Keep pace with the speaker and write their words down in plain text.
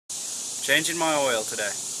Changing my oil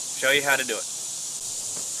today. Show you how to do it.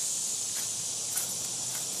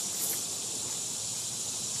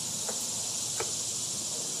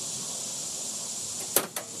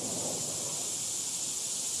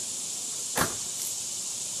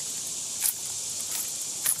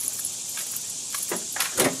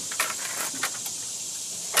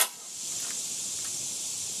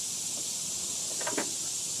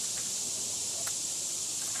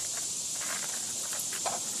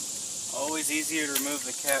 Always easier to remove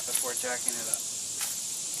the cap before jacking it up.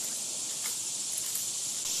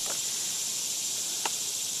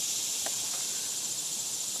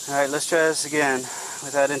 Alright, let's try this again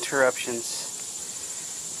without interruptions.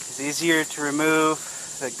 It's easier to remove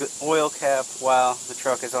the oil cap while the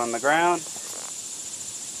truck is on the ground.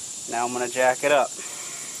 Now I'm going to jack it up.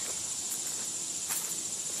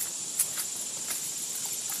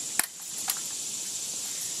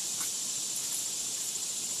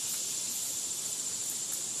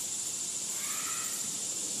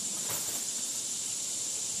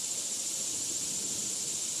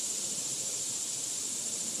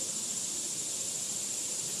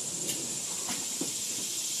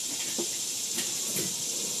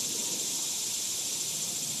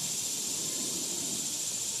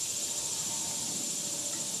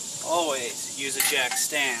 Always use a jack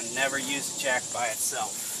stand, never use a jack by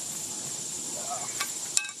itself.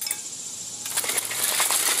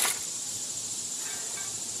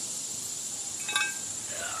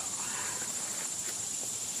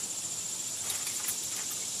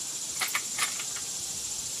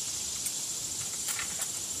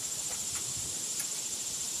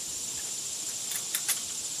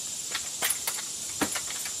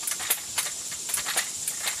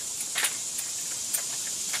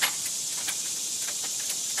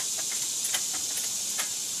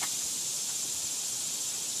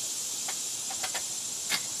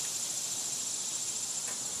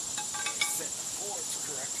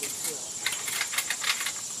 Correctly too.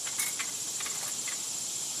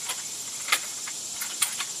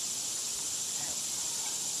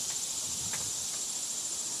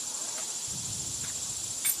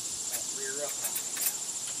 That rear up.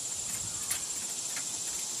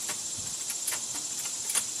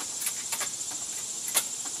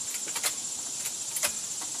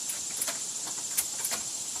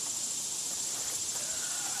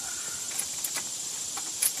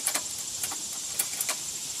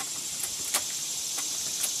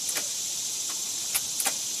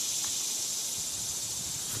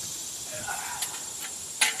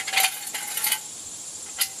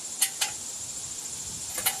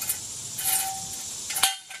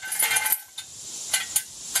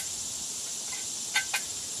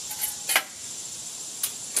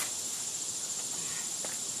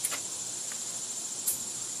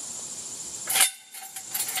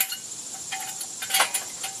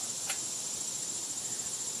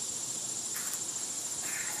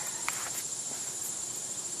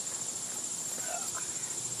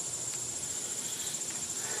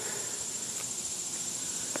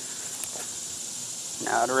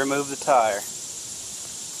 Now to remove the tire.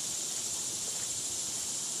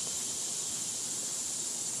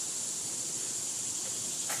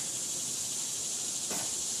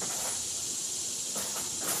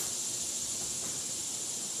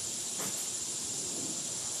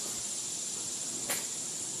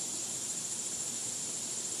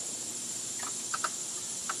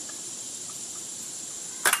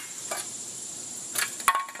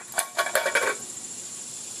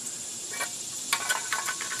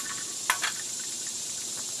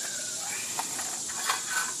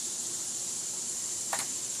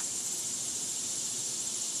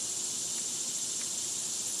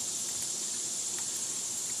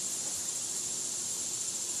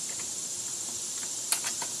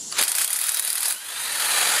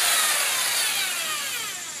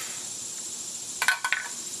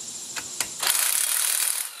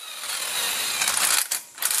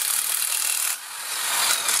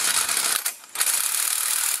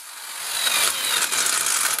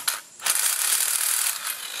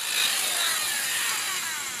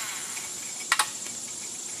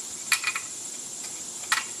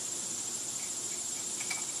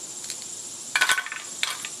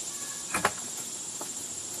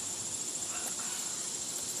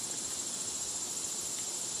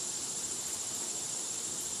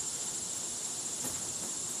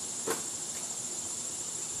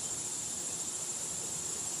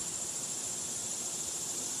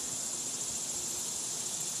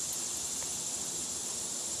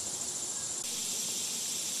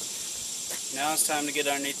 Now it's time to get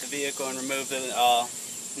underneath the vehicle and remove the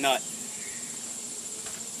nut.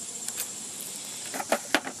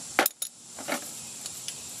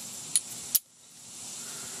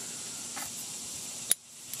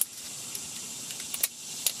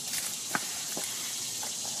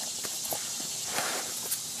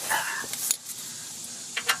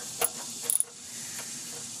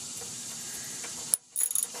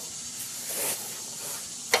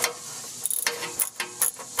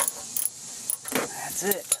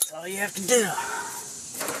 That's it. That's all you have to do.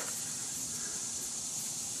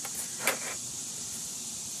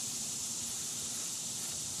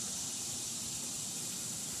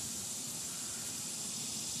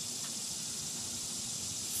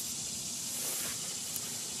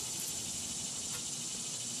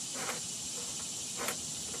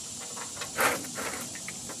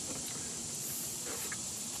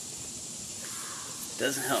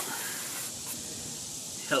 Doesn't help.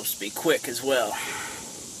 Helps be quick as well.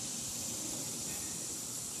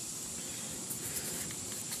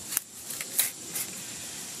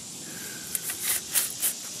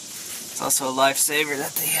 It's also a lifesaver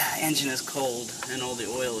that the engine is cold and all the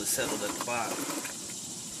oil is settled at the bottom.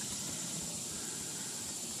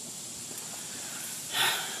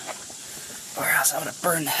 Or else I would have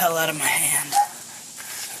burned the hell out of my hand.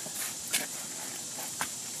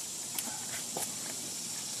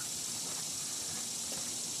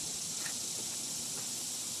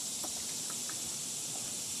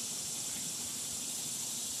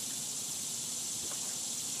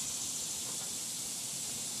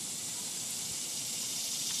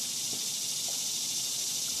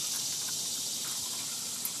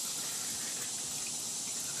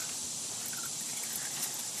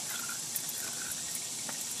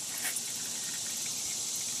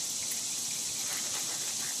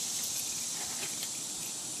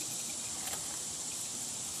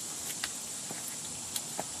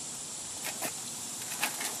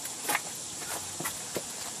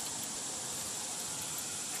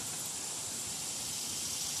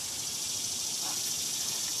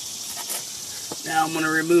 Now I'm going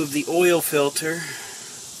to remove the oil filter.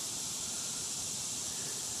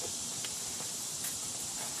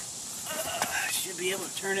 I should be able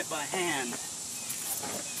to turn it by hand.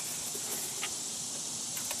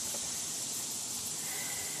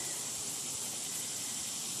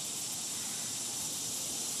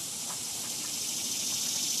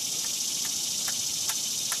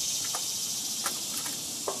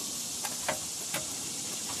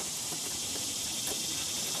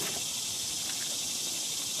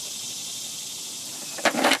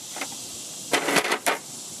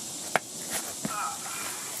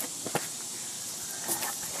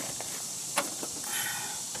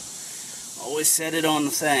 Always set it on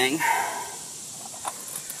the thing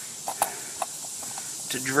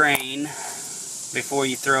to drain before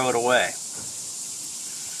you throw it away.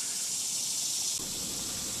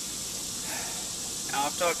 Now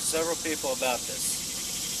I've talked to several people about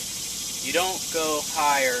this. You don't go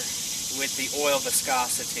higher with the oil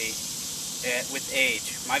viscosity with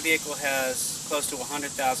age. My vehicle has close to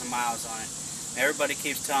 100,000 miles on it. Everybody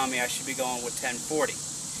keeps telling me I should be going with 1040.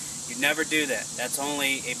 You never do that. That's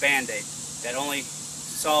only a band-aid. That only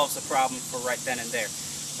solves the problem for right then and there.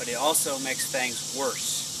 But it also makes things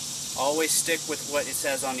worse. Always stick with what it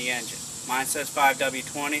says on the engine. Mine says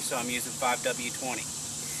 5W20, so I'm using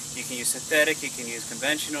 5W20. You can use synthetic, you can use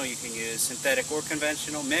conventional, you can use synthetic or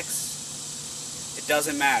conventional, mix. It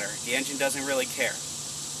doesn't matter. The engine doesn't really care.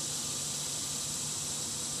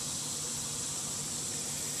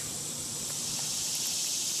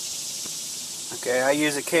 Okay, I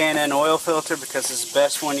use a K&N oil filter because it's the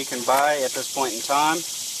best one you can buy at this point in time.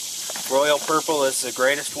 Royal Purple is the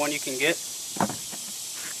greatest one you can get.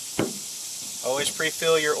 Always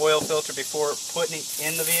pre-fill your oil filter before putting it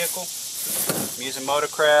in the vehicle. I'm using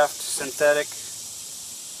Motorcraft Synthetic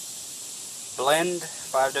Blend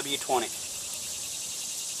 5W20.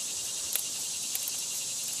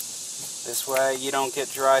 This way you don't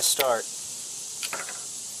get dry start.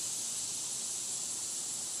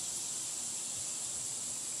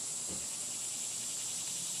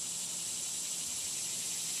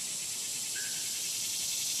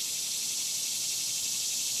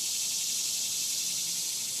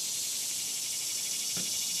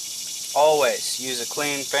 Always use a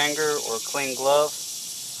clean finger or clean glove.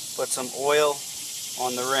 Put some oil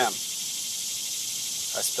on the rim.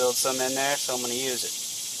 I spilled some in there, so I'm going to use it.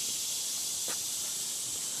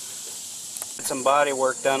 Some body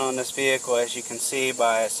work done on this vehicle, as you can see,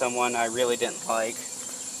 by someone I really didn't like.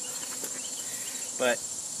 But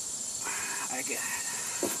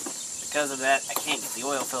because of that, I can't get the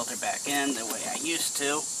oil filter back in the way I used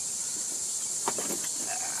to.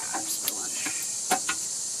 I'm spilling.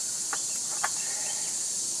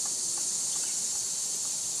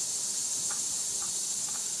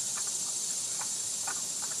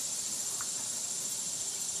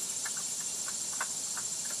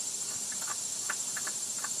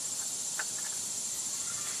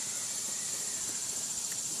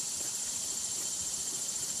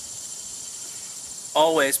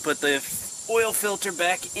 Always put the oil filter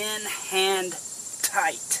back in hand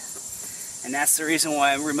tight. And And that's the reason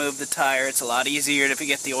why I removed the tire. It's a lot easier to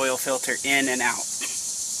get the oil filter in and out.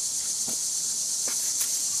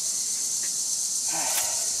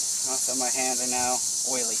 Also, my hands are now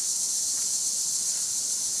oily.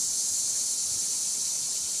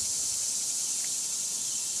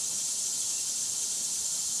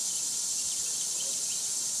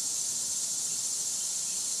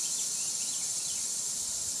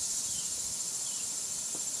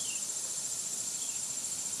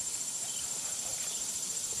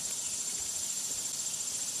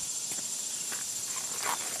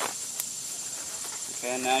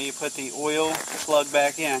 Okay, now you put the oil plug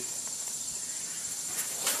back in.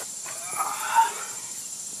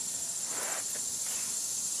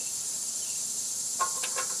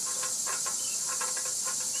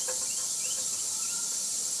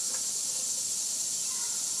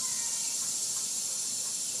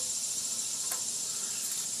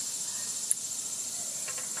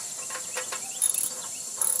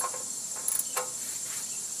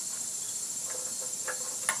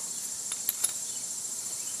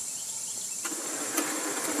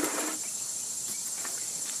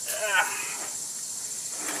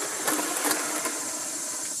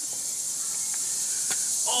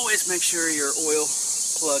 Always make sure your oil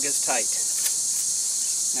plug is tight.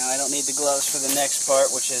 Now I don't need the gloves for the next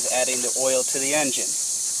part, which is adding the oil to the engine.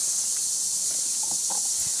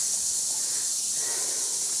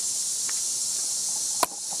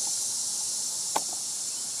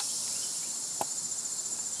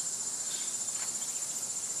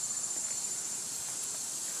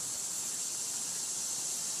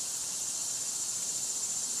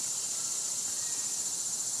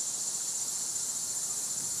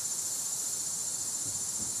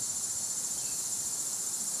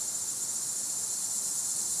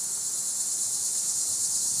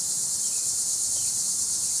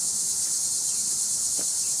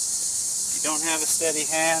 If you don't have a steady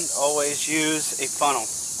hand, always use a funnel.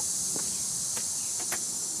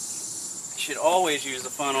 You should always use the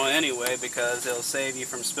funnel anyway because it'll save you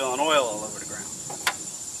from spilling oil all over the ground.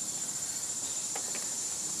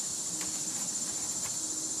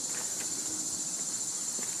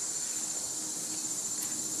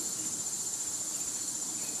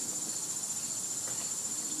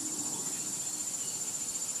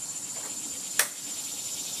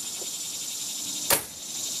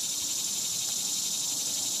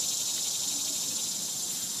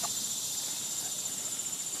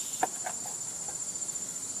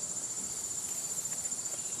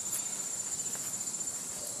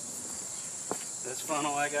 This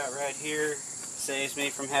funnel I got right here saves me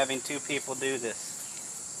from having two people do this.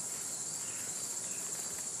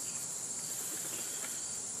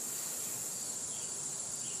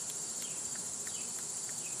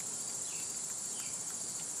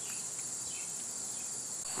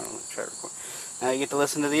 Oh, let's try to record. Now you get to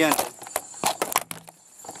listen to the engine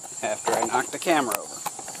after I knock the camera over.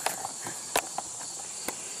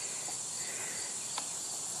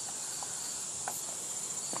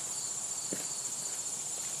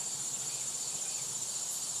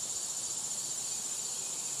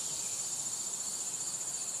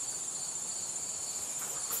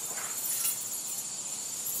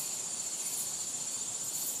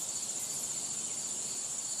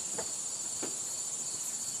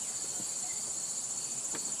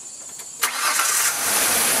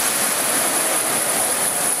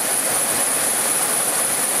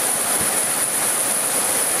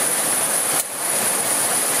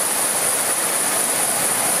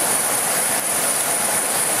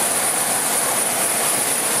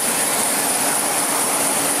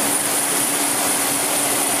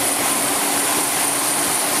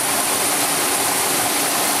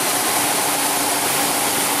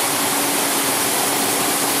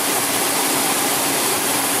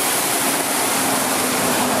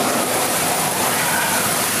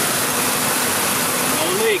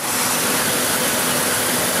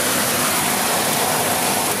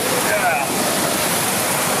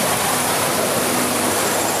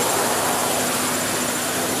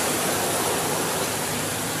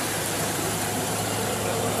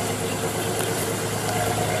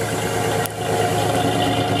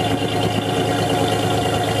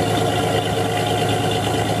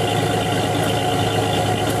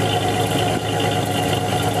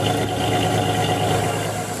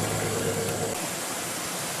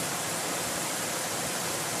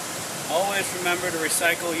 Always remember to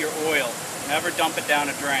recycle your oil. Never dump it down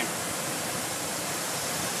a drain.